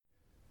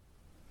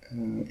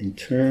In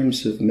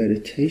terms of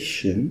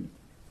meditation,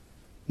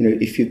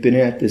 if you've been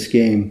at this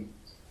game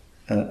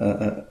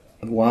a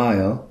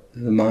while,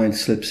 the mind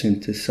slips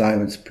into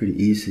silence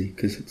pretty easy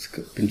because it's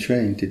been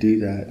trained to do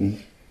that,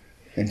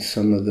 and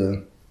some of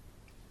the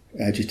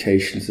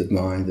agitations of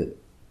mind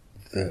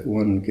that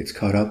one gets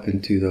caught up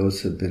into,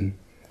 those have been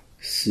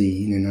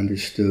seen and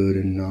understood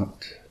and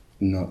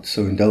not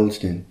so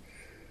indulged in.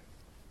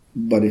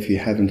 But if you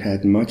haven't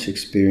had much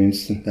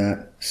experience, then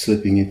that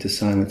slipping into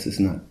silence is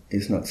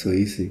not so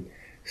easy.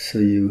 So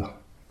you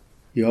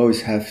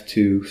always have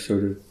to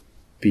sort of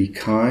be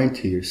kind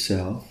to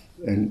yourself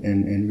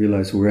and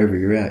realize wherever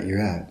you're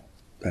at.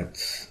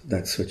 That's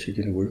what you're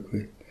going to work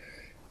with.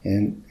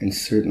 And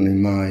certainly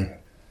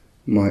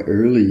my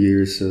early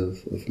years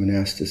of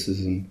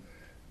monasticism,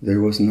 there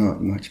was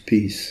not much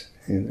peace.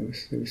 And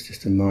there was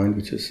just a mind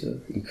which was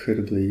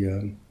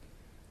incredibly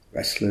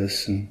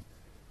restless and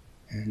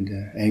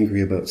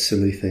angry about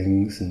silly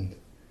things and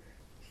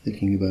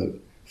thinking about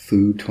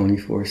food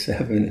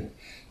 24/7 and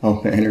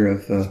all manner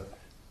of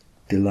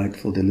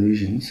delightful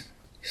delusions.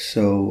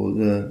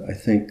 So I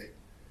think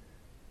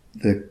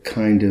the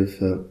kind of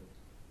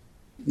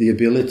the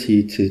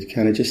ability to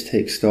kind of just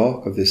take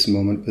stock of this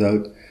moment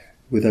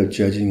without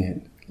judging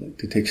it, like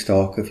to take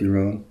stock of your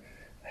own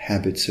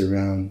habits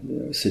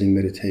around sitting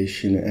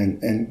meditation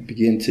and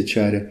begin to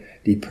try to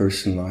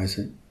depersonalize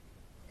it.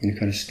 And you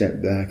kind of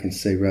step back and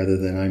say, rather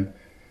than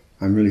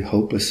I'm really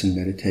hopeless in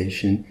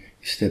meditation,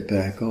 you step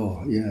back,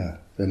 oh yeah,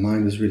 the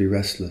mind was really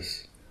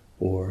restless,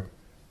 or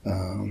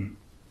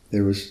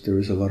there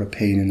was a lot of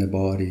pain in the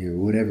body, or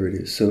whatever it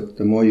is. So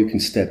the more you can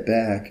step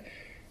back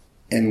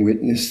and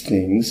witness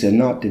things, and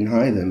not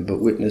deny them, but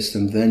witness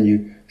them, then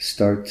you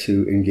start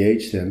to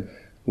engage them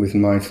with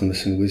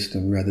mindfulness and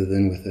wisdom, rather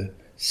than with a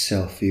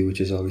selfie,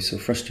 which is always so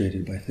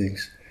frustrated by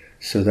things.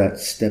 So that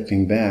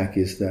stepping back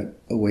is that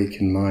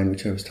awakened mind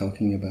which I was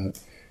talking about.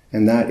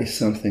 And that is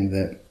something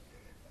that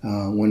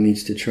one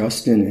needs to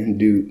trust in and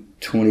do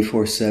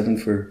 24/7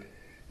 for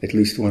at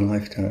least one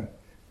lifetime.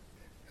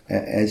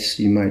 As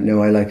you might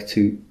know, I like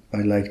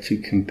to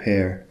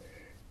compare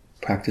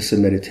practice of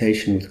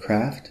meditation with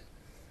craft,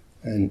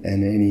 and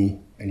any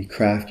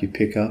craft you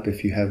pick up,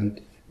 if you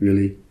haven't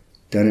really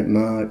done it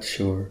much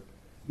or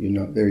you're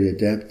not very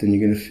adept, then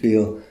you're going to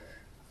feel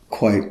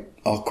quite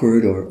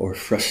awkward or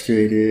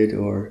frustrated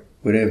or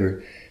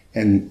whatever.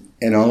 And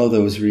all of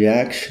those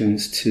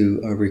reactions to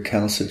a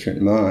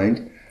recalcitrant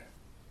mind,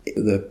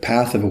 the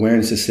path of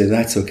awareness is to say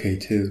that's okay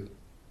too.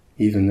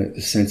 Even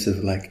the sense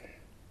of like,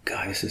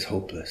 God, this is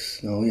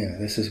hopeless. Oh yeah,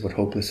 this is what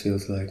hopeless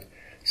feels like.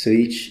 So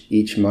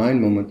each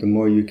mind moment, the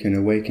more you can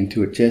awaken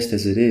to it just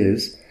as it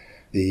is,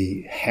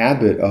 the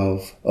habit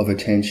of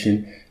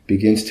attention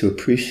begins to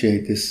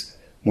appreciate this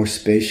more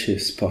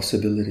spacious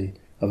possibility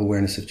of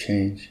awareness of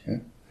change. Yeah?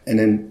 And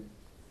then,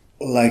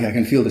 like, I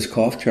can feel this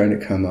cough trying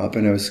to come up,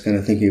 and I was kind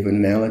of thinking of an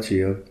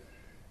analogy of,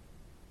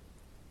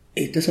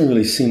 it doesn't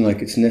really seem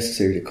like it's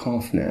necessary to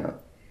cough now,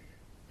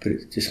 but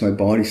it's just my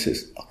body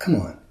says, oh, come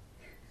on,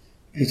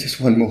 it's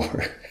just one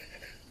more.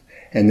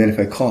 And then if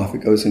I cough, it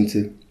goes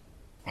into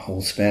a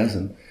whole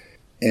spasm.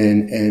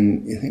 And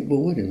you think,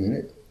 well, wait a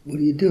minute, what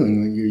are you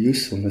doing when your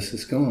usefulness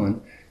is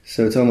gone?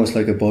 So it's almost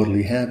like a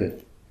bodily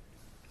habit.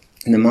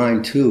 In the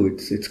mind too,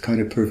 it's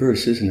kind of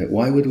perverse, isn't it?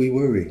 Why would we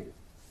worry?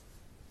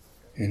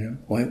 You know,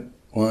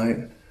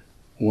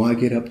 why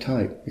get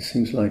uptight? It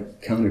seems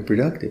like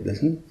counterproductive,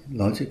 doesn't it?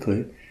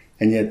 Logically.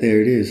 And yet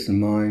there it is, the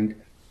mind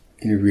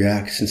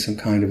reacts in some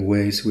kind of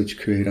ways which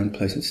create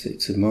unpleasant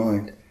states of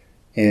mind.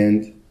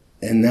 And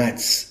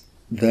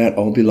that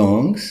all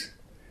belongs.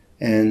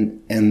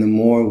 And the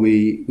more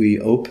we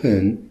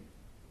open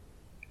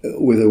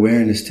with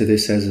awareness to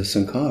this as a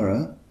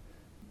sankhara,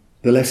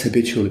 the less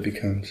habitual it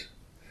becomes.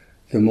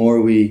 The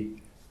more we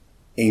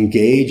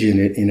engage in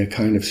it in a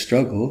kind of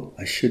struggle,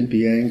 I shouldn't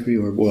be angry,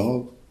 or,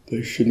 well,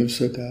 they shouldn't have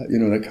said that,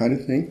 that kind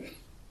of thing.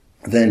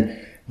 Then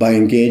by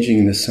engaging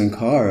in the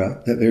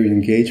sankhara, that very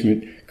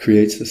engagement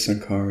creates the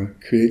sankhara,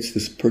 creates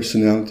this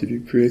personality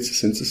view, creates a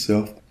sense of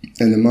self.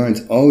 And the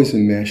mind's always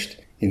enmeshed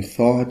in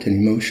thought and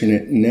emotion.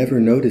 It never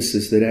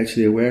notices that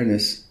actually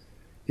awareness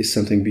is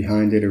something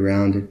behind it,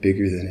 around it,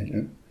 bigger than it.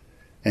 Huh?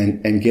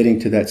 And getting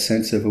to that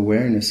sense of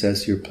awareness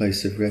as your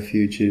place of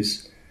refuge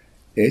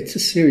it's a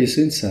serious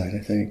insight, I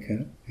think.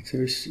 It's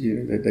very,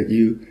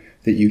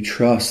 that you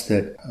trust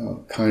that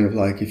kind of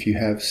like if you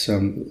have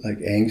some like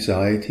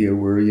anxiety or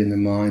worry in the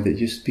mind, that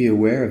just be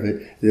aware of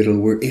it, that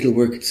it'll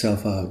work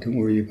itself out. Don't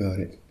worry about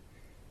it.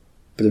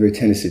 But the very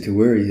tendency to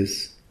worry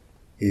is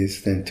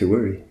then to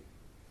worry.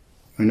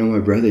 I know my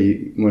brother,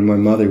 when my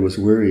mother was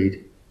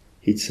worried,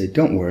 he'd say,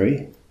 don't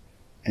worry.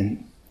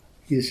 And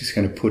he was just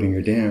kind of putting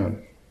her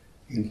down.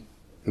 And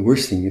the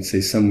worst thing, you'd say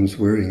someone's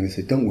worrying, and they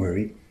say, don't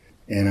worry.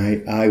 And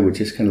I would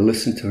just kind of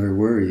listen to her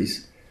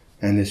worries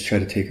and just try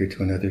to take her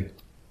to another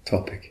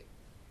topic.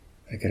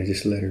 I kind of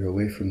just let her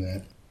away from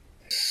that.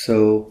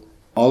 So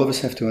all of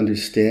us have to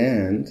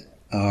understand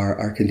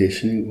our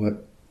conditioning,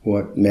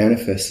 what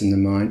manifests in the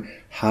mind,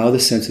 how the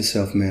sense of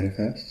self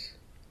manifests,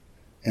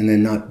 and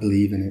then not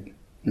believe in it,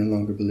 no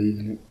longer believe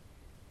in it.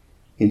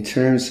 in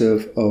terms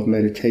of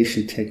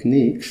meditation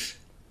techniques,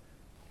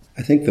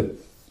 I think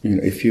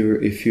if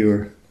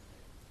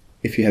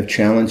you have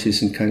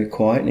challenges in kind of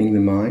quietening the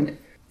mind,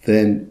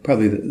 then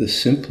probably the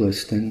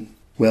simplest and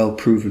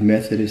well-proven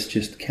method is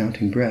just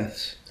counting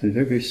breaths. It's a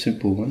very, very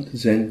simple one.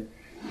 Zen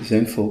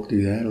folk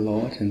do that a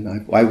lot, and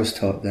I was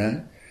taught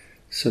that.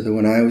 So that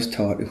when I was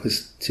taught, it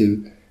was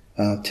to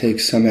take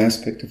some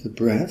aspect of the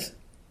breath.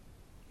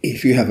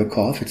 If you have a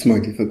cough, it's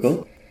more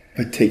difficult,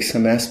 but take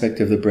some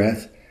aspect of the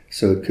breath.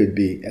 So it could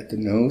be at the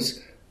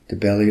nose, the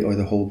belly, or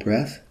the whole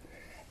breath.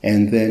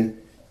 And then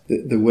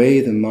the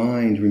way the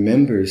mind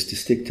remembers to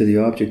stick to the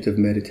object of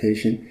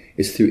meditation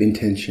is through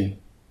intention.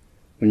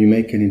 When you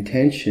make an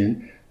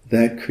intention,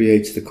 that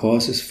creates the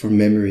causes for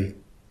memory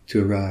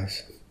to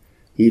arise.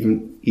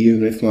 Even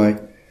if my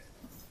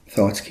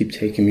thoughts keep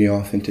taking me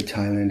off into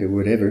Thailand or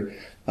whatever,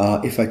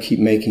 if I keep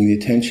making the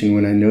intention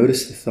when I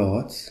notice the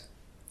thoughts,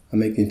 I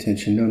make the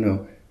intention,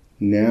 no,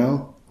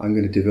 now I'm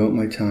going to devote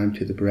my time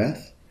to the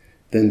breath,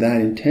 then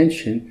that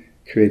intention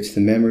creates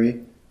the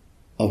memory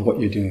of what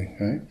you're doing,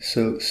 right?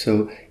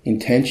 So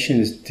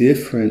intention is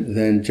different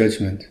than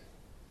judgment.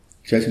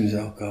 Judgment is,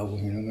 oh God,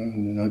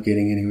 I'm not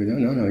getting anywhere.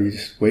 No, you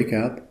just wake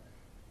up.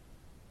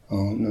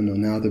 Oh, no,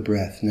 now the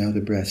breath.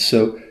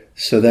 So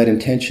that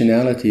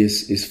intentionality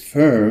is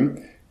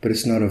firm, but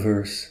it's not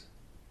averse.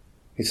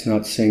 It's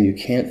not saying you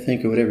can't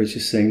think or whatever. It's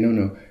just saying,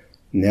 no,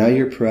 now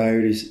your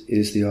priority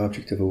is the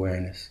object of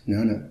awareness.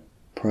 No,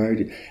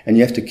 priority. And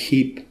you have to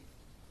keep,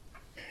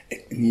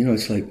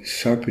 it's like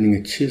sharpening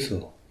a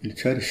chisel. You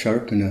try to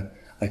sharpen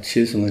a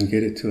chisel and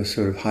get it to a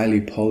sort of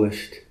highly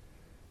polished.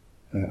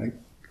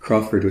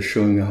 Crawford was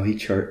showing me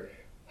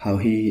how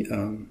he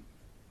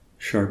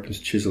sharpens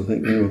chisel. I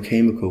think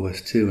neurochemical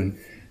was too, and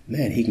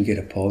man, he can get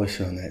a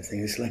polish on that thing.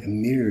 It's like a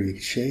mirror. You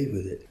can shave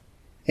with it.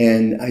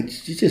 And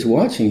just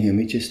watching him,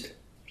 he just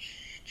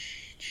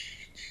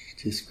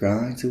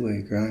grinds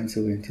away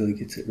until he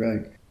gets it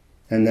right.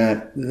 And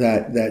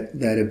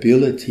that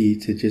ability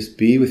to just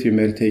be with your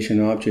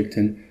meditation object,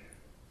 and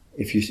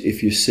if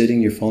you're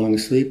sitting, you're falling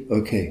asleep,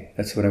 okay,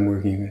 that's what I'm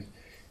working with.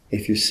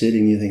 If you're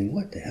sitting, you think,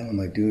 what the hell am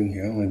I doing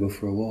here? I want to go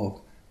for a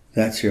walk.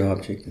 That's your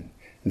object, and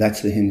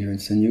that's the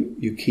hindrance. And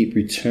you keep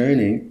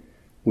returning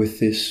with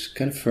this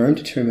kind of firm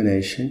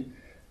determination.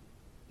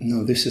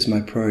 No, this is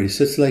my priority.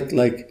 So it's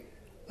like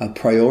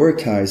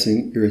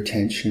prioritizing your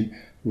attention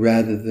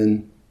rather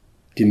than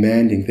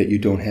demanding that you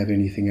don't have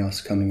anything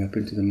else coming up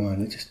into the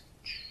mind. Just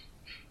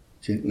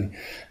gently.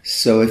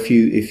 So if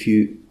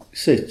you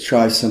say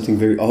try something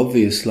very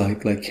obvious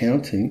like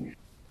counting,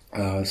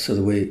 so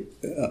the way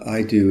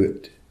I do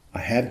it, I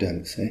have done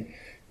it, say,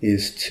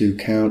 is to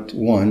count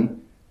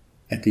 1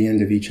 at the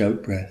end of each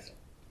out-breath,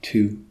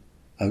 2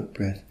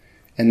 out-breath.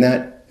 And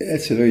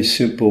that's a very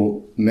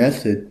simple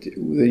method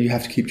that you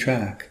have to keep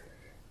track.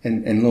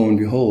 And lo and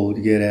behold,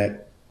 you get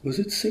at, was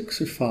it 6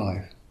 or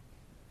 5?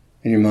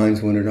 And your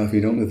mind's wandered off,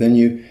 you don't know.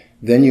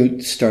 Then you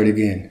start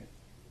again.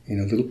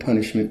 Little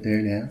punishment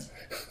there now.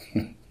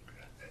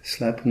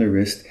 Slap on the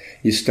wrist.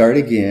 You start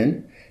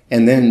again,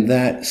 and then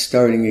that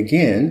starting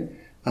again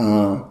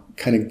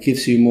kind of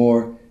gives you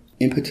more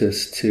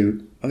impetus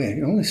to,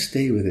 okay, I want to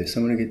stay with this. I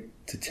want to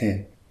get to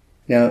 10.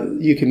 Now,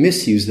 you can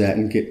misuse that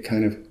and get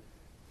kind of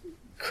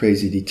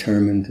crazy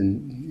determined,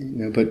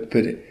 and but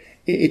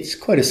it's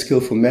quite a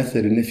skillful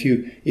method. And if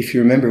you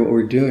remember, what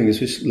we're doing is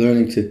just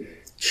learning to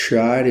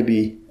try to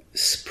be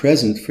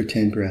present for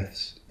 10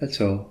 breaths.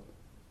 That's all.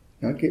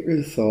 Not get rid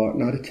of thought,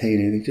 not attain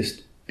anything,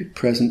 just be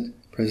present,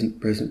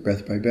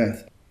 breath by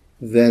breath.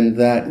 Then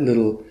that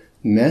little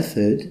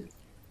method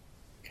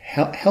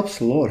helps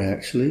a lot,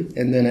 actually.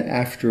 And then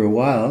after a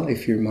while,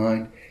 if your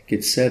mind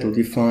gets settled,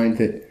 you find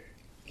that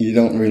you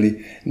don't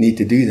really need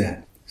to do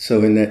that.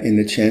 So in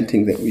the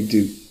chanting that we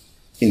do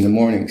in the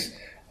mornings,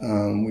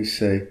 we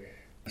say,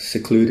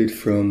 secluded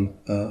from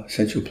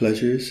sensual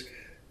pleasures,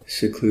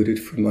 secluded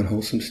from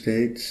unwholesome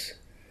states,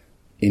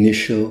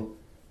 initial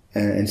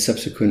and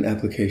subsequent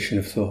application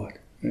of thought.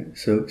 Right?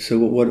 So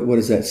what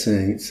is that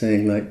saying? It's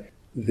saying like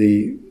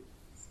the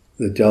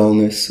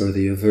dullness or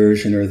the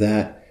aversion or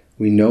that,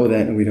 we know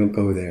that and we don't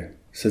go there.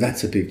 So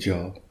that's a big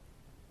job.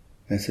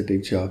 That's a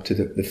big job to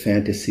the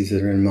fantasies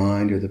that are in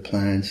mind or the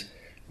plans.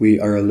 We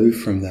are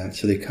aloof from that.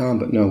 So they come,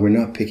 but no, we're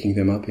not picking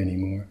them up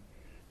anymore.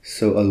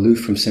 So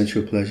aloof from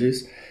sensual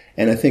pleasures.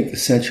 And I think the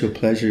sensual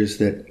pleasures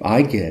that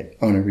I get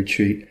on a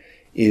retreat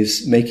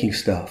is making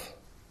stuff.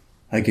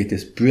 I get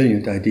this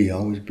brilliant idea,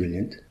 always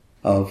brilliant,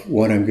 of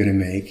what I'm going to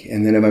make.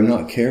 And then if I'm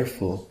not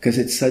careful, because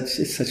it's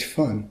such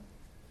fun,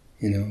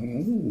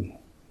 ooh,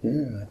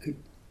 yeah,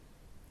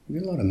 we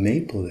got a lot of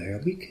maple there.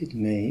 We could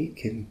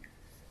make,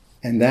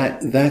 and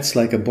that's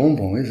like a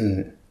bonbon, isn't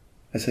it?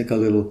 That's like a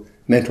little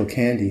mental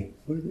candy.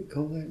 What do they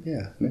call that?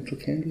 Yeah, mental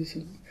candy or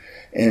something.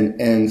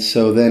 And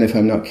so then if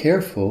I'm not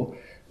careful,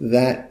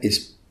 that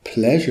is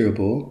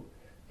pleasurable,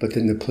 but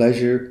then the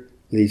pleasure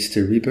leads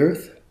to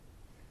rebirth.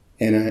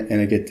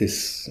 And I get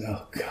this,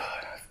 oh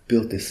God, I've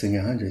built this thing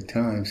 100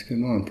 times.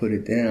 Come on, put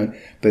it down.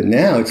 But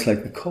now it's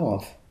like the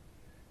cough,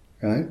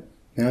 right?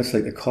 Now it's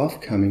like the cough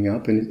coming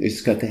up, and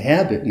it's got the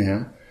habit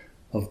now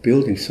of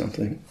building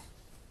something.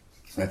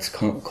 That's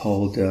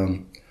called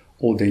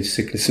old age,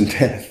 sickness, and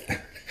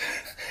death.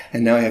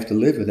 And now I have to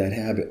live with that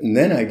habit. And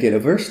then I get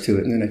averse to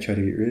it, and then I try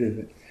to get rid of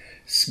it.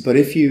 But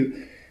if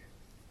you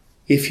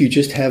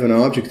just have an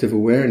object of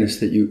awareness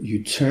that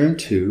you turn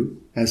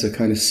to as a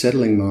kind of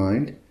settling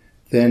mind,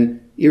 then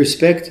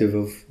irrespective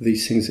of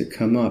these things that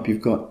come up,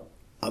 you've got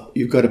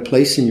a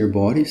place in your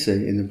body, say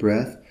in the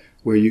breath,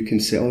 where you can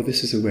say, oh,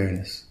 this is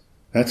awareness.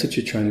 That's what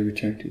you're trying to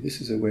return to.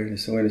 This is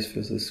awareness. Awareness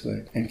feels this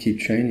way. And keep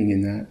training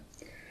in that.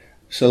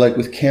 So like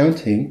with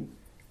counting,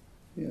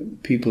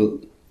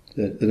 people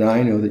that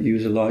I know that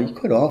use a lot,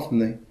 quite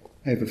often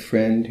I have a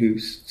friend who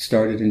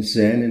started in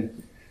Zen,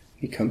 and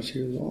he comes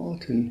here a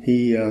lot, and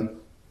he's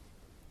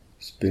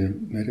been a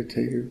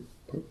meditator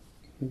for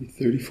maybe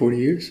 30, 40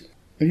 years.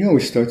 And he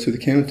always starts with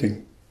the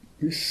counting.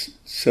 He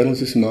settles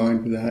his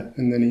mind with that,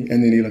 and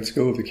then he lets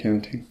go of the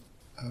counting.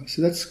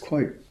 So that's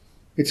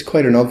it's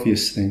quite an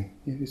obvious thing.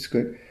 It's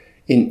good.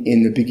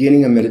 In the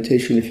beginning of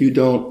meditation, if you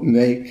don't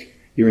make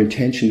your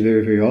intention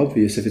very, very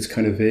obvious, if it's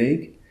kind of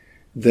vague,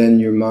 then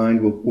your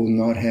mind will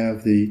not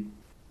have the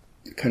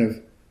kind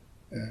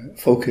of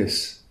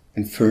focus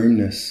and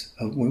firmness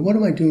of, well, what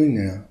am I doing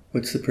now?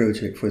 What's the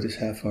project for this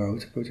half hour?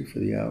 What's the project for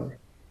the hour?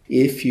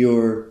 If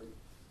you're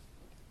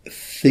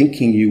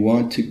thinking you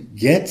want to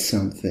get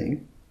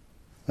something,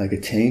 like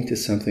attain to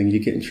something, you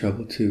get in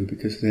trouble too,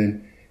 because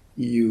then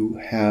you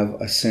have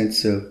a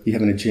sense of, you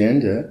have an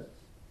agenda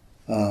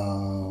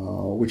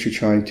which you're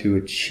trying to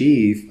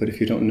achieve, but if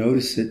you don't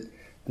notice it,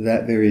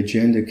 that very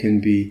agenda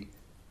can be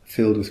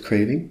filled with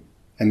craving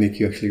and make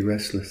you actually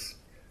restless.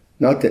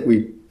 Not that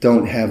we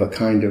don't have a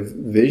kind of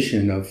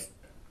vision of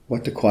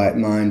what the quiet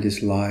mind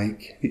is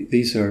like.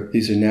 These are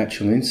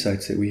natural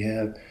insights that we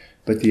have,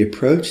 but the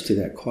approach to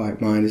that quiet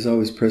mind is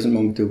always present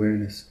moment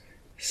awareness.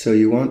 So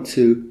you want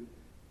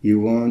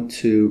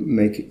to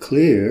make it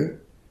clear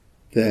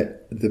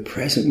that the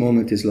present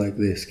moment is like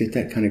this. Get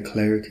that kind of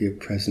clarity of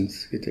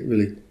presence. Get that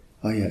really,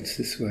 oh yeah, it's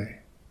this way.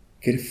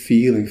 Get a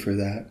feeling for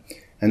that.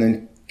 And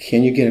then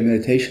can you get a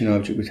meditation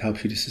object which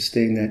helps you to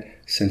sustain that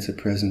sense of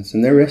presence?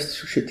 And the rest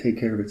should take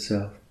care of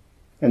itself.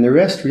 And the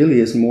rest really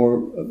is more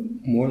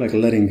like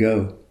letting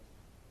go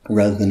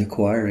rather than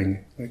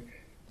acquiring. Like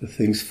the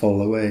things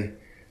fall away.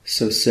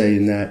 So say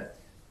in that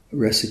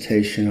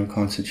recitation or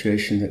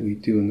concentration that we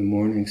do in the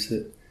mornings,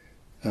 that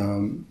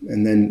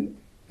and then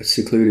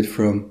secluded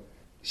from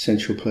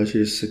sensual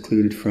pleasures,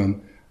 secluded from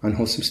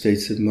unwholesome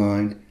states of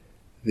mind,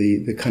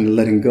 the kind of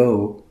letting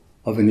go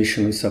of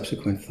initial and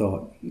subsequent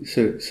thought.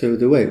 So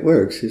the way it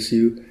works is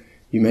you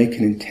make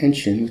an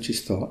intention, which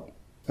is thought.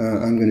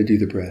 I'm going to do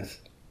the breath.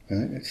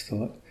 Right? That's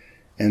thought.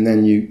 And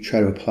then you try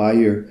to apply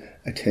your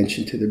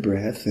attention to the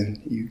breath, and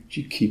you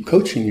keep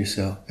coaching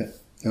yourself.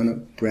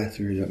 No, breath,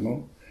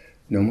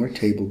 no more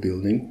table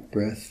building,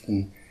 breath,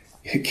 and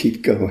you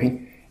keep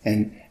going.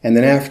 And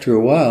then after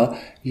a while,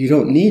 you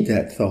don't need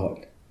that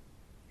thought.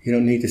 You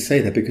don't need to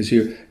say that because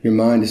your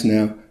mind is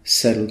now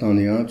settled on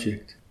the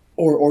object.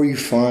 Or you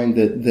find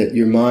that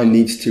your mind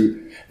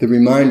the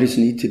reminders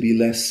need to be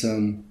less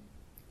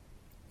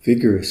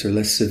vigorous or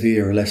less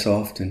severe or less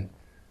often.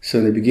 So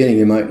in the beginning,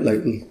 you might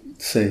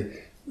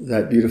say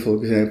that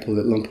beautiful example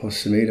that Luang Por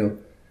Sumedho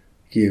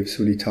gives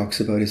when he talks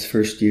about his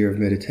first year of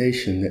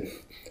meditation, that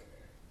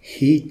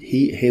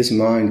his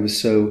mind was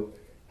so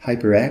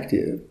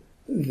hyperactive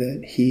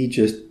that he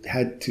just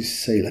had to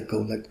say, let go,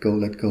 let go,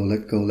 let go,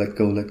 let go, let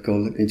go, let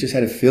go. He just had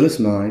to fill his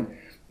mind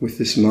with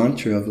this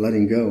mantra of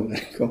letting go,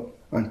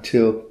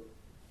 until,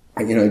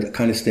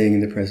 kind of staying in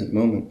the present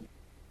moment.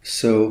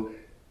 So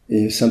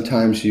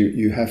sometimes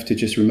you have to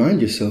just remind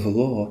yourself a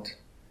lot,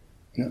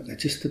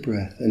 just the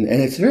breath. And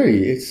it's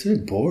very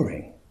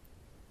boring.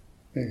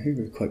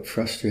 It's quite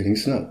frustrating.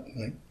 It's not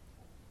like,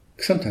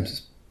 sometimes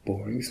it's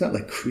boring. It's not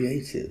like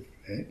creative,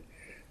 right?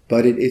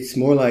 But it's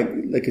more like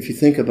if you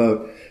think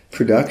about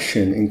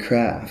production in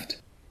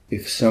craft,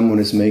 if someone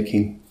is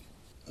making,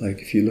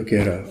 if you look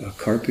at a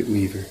carpet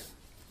weaver,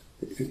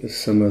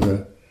 some of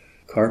the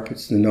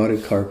carpets, the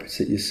knotted carpets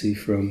that you see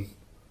from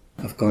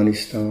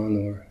Afghanistan,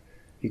 or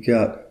you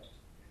got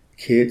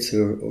kids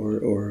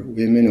or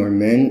women or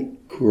men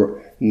who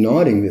are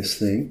knotting this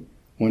thing.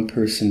 One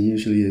person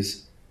usually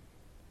is,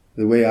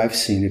 the way I've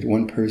seen it,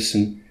 one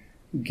person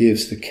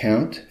gives the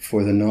count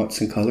for the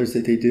knots and colors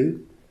that they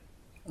do,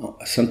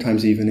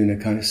 sometimes even in a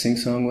kind of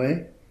sing-song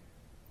way,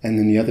 and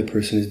then the other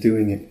person is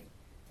doing it.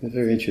 It's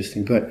very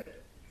interesting. But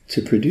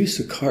to produce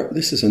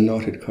this is a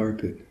knotted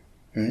carpet,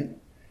 right?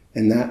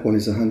 And that one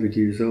is 100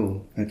 years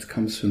old. That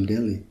comes from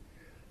Delhi.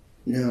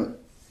 Now,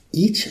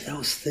 each of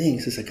those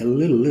things is like a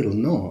little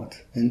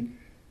knot. And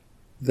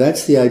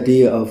that's the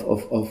idea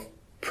of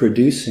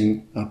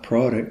producing a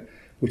product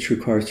which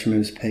requires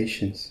tremendous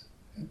patience.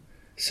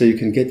 So you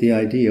can get the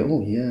idea,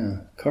 oh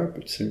yeah,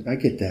 carpets, I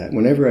get that.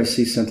 Whenever I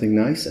see something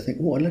nice, I think,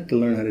 oh, I'd like to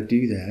learn how to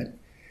do that.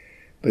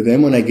 But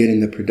then when I get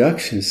in the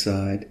production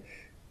side,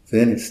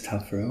 then it's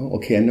tougher. Oh,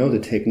 okay, I know the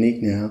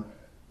technique now.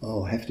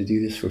 Oh, I have to do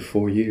this for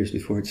 4 years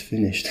before it's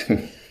finished.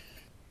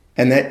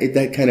 And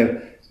that kind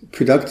of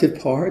productive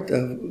part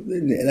of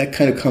that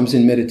kind of comes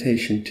in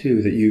meditation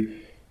too, that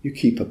you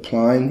keep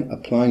applying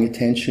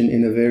attention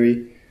in a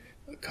very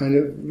kind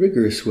of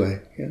rigorous way,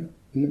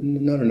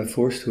 not in a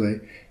forced way.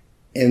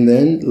 And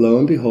then, lo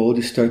and behold,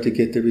 you start to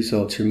get the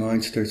results. Your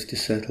mind starts to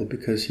settle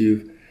because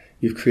you've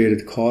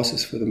created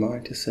causes for the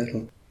mind to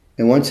settle.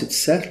 And once it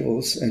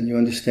settles and you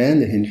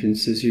understand the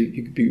hindrances,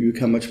 you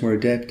become much more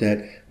adept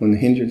at when the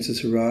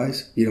hindrances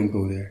arise, you don't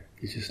go there.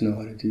 You just know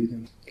how to do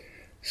them.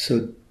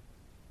 So,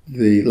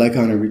 like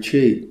on a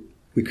retreat,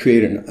 we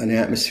create an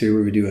atmosphere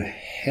where we do a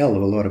hell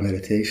of a lot of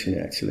meditation,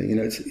 actually.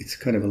 It's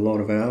kind of a lot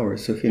of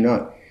hours. So if you're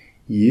not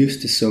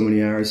used to so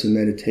many hours of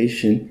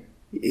meditation,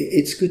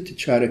 it's good to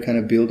try to kind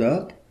of build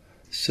up.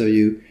 So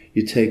you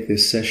take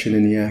this session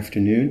in the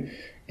afternoon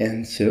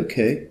and say,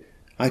 okay,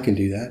 I can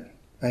do that.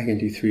 I can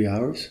do 3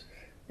 hours.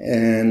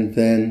 And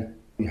then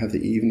you have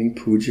the evening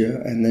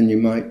puja, and then you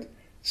might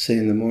say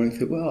in the morning,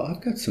 well,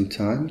 I've got some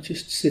time.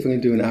 Just see if I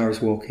can do an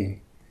hour's walking.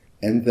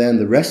 And then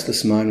the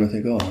restless mind will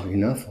think, oh,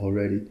 enough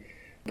already.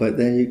 But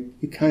then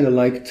you kind of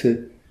like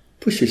to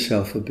push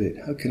yourself a bit.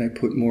 How can I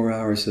put more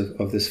hours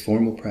of this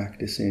formal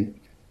practice in?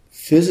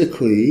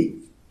 Physically,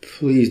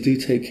 please do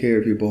take care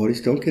of your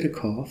bodies. Don't get a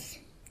cough.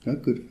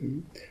 Not good for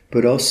you.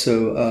 But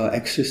also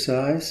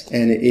exercise.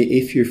 And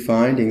if you're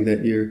finding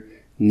that your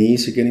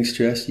knees are getting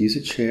stressed, use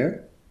a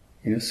chair.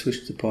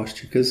 Switch the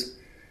posture. Because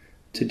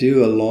to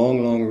do a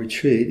long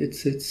retreat,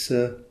 it's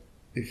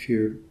if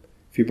your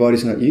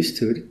body's not used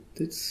to it,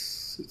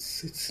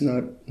 it's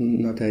not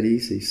that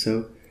easy.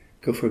 So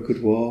go for a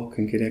good walk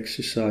and get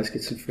exercise,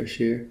 get some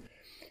fresh air.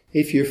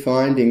 If you're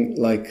finding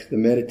like the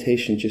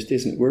meditation just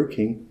isn't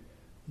working,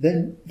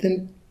 then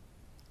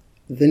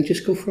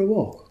just go for a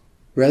walk.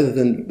 Rather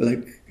than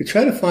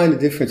try to find the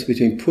difference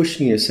between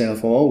pushing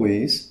yourself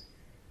always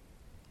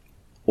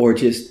or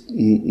just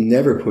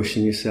never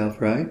pushing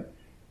yourself, right?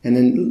 And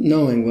then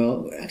knowing,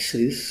 well,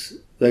 actually this,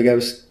 I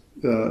was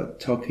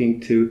talking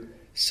to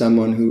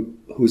someone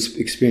who's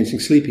experiencing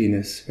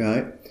sleepiness,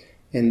 right?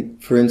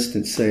 And for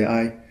instance,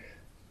 say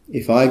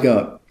if I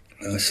got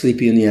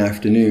sleepy in the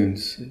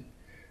afternoons,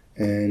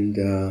 and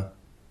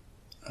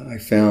I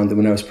found that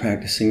when I was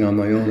practicing on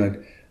my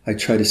own, I'd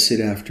try to sit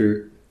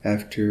after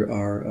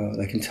our,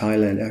 like in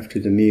Thailand, after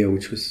the meal,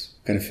 which was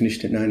kind of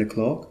finished at 9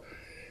 o'clock,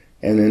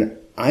 and then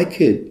I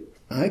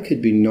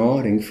could be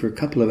nodding for a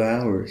couple of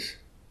hours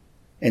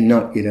and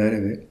not get out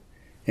of it.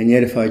 And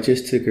yet if I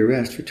just took a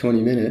rest for 20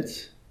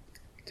 minutes,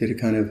 did a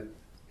kind of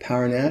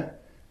power nap,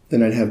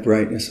 then I'd have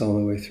brightness all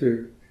the way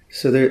through.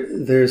 So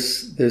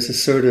there's a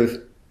sort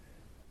of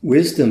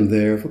wisdom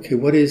there of, okay,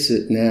 what is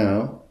it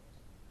now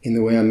in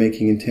the way I'm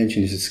making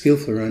intention? Is it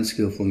skillful or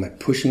unskillful? Am I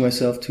pushing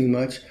myself too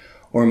much?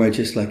 Or am I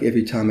just like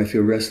every time I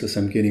feel restless,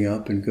 I'm getting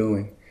up and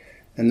going?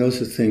 And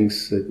those are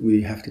things that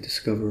we have to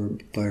discover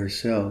by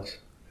ourselves.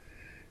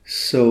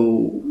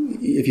 So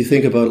if you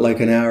think about like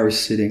an hour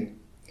sitting,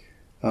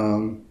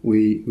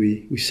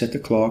 we set the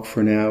clock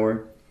for an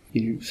hour.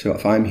 So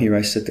if I'm here,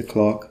 I set the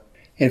clock.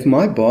 And if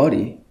my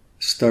body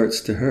starts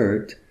to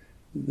hurt,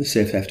 let's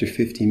say after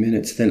 50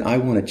 minutes, then I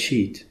want to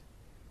cheat.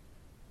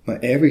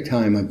 But every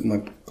time I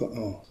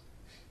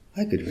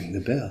could ring the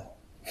bell.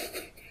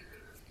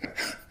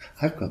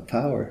 I've got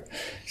power.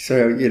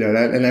 So,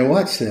 and I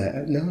watch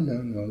that.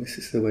 No, this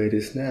is the way it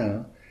is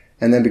now.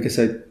 And then because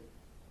I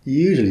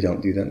usually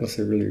don't do that unless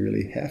I really,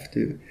 really have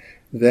to,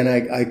 then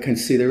I can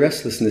see the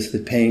restlessness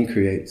that pain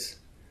creates.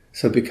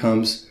 So it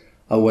becomes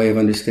a way of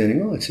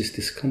understanding, it's just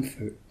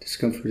discomfort.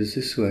 Discomfort is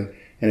this way.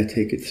 And I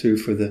take it through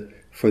for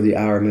the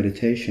hour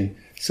meditation.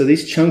 So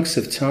these chunks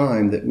of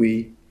time that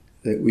we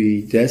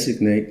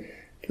designate,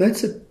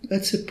 that's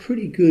a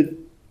pretty good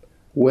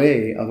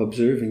way of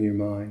observing your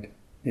mind.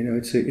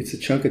 It's a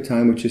chunk of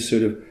time which is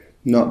sort of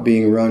not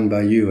being run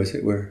by you, as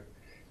it were.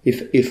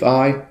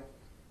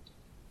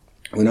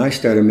 When I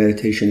started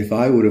meditation, if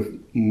I would have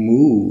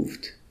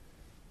moved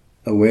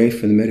away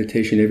from the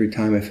meditation every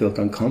time I felt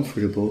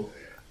uncomfortable,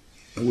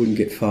 I wouldn't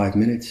get 5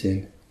 minutes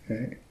in,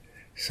 right?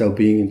 So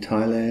being in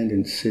Thailand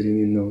and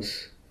sitting in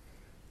those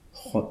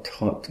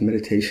hot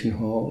meditation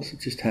halls, I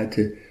just had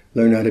to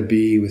learn how to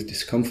be with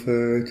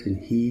discomfort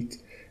and heat.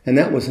 And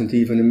that wasn't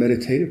even a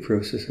meditative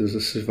process, it was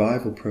a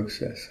survival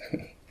process.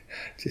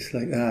 Just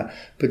like that.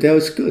 But that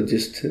was good,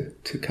 just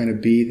to kind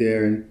of be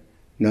there and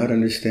not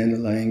understand the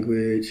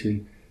language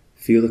and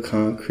feel the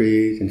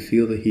concrete and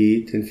feel the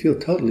heat and feel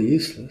totally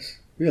useless,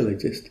 really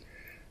just.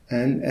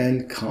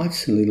 And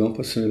constantly, Lompa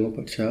Suri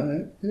Lompa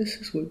Cha, this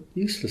is what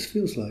useless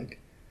feels like.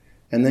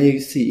 And then you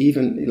see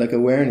even, like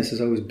awareness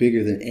is always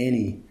bigger than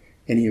any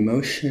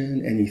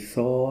emotion, any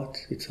thought.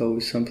 It's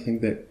always something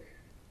that,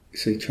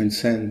 say,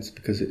 transcends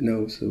because it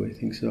knows the way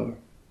things are.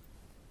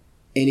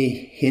 Any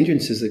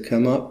hindrances that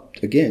come up,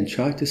 again,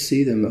 try to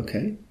see them,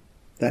 okay,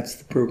 that's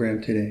the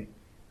program today.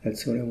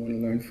 That's what I want to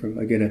learn from.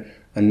 I get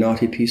a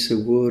knotty piece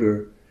of wood,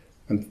 or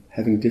I'm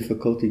having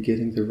difficulty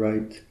getting the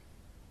right...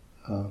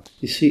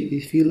 you see,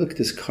 if you look at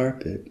this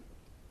carpet,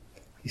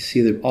 you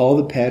see that all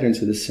the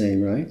patterns are the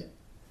same, right?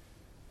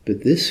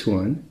 But this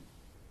one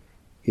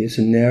is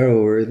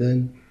narrower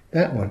than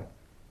that one.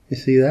 You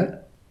see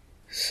that?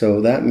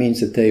 So that means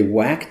that they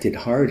whacked it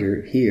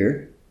harder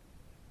here,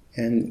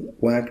 and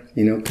whacked,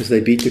 because they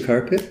beat the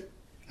carpet.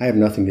 I have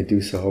nothing to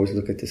do, so I always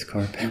look at this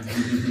carpet.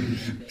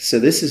 So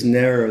this is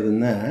narrower than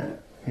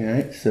that,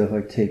 right? So if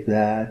I take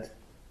that,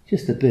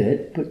 just a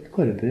bit, but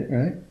quite a bit,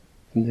 right?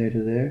 From there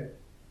to there.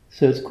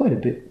 So it's quite a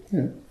bit,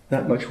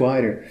 that much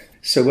wider.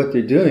 So what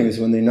they're doing is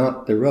when they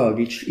knot the rug,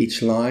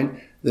 each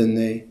line, then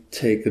they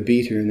take the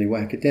beater and they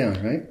whack it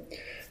down, right?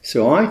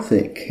 So I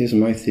think, here's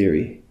my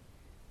theory,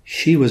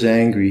 she was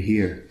angry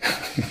here.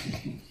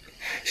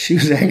 She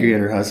was angry at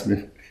her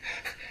husband.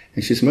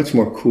 And she's much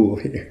more cool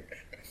here.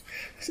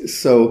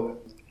 So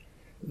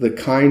the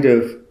kind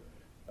of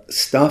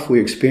stuff we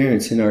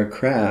experience in our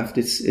craft,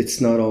 it's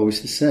not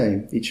always the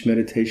same. Each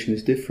meditation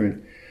is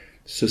different.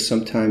 So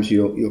sometimes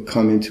you'll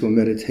come into a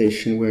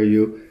meditation where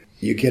you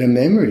get a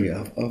memory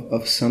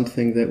of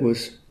something that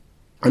was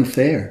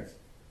unfair.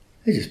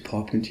 They just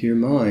pop into your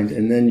mind,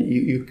 and then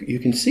you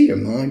can see your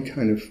mind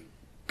kind of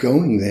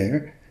going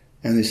there,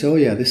 and they say, oh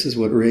yeah, this is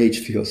what rage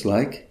feels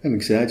like. I'm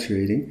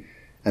exaggerating.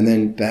 And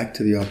then back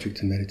to the object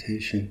of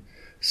meditation.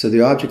 So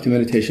the object of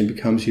meditation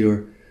becomes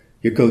your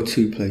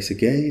go-to place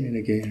again and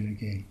again and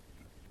again.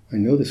 I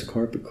know this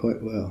carpet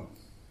quite well.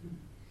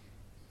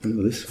 I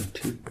know this one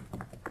too.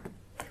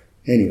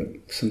 Anyway,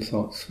 some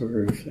thoughts for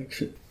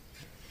reflection.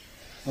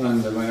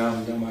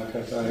 Andamayam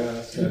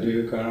Dhammakataya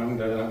Sadhu Karam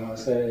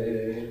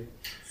Dharamase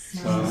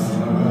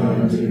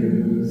Sadhu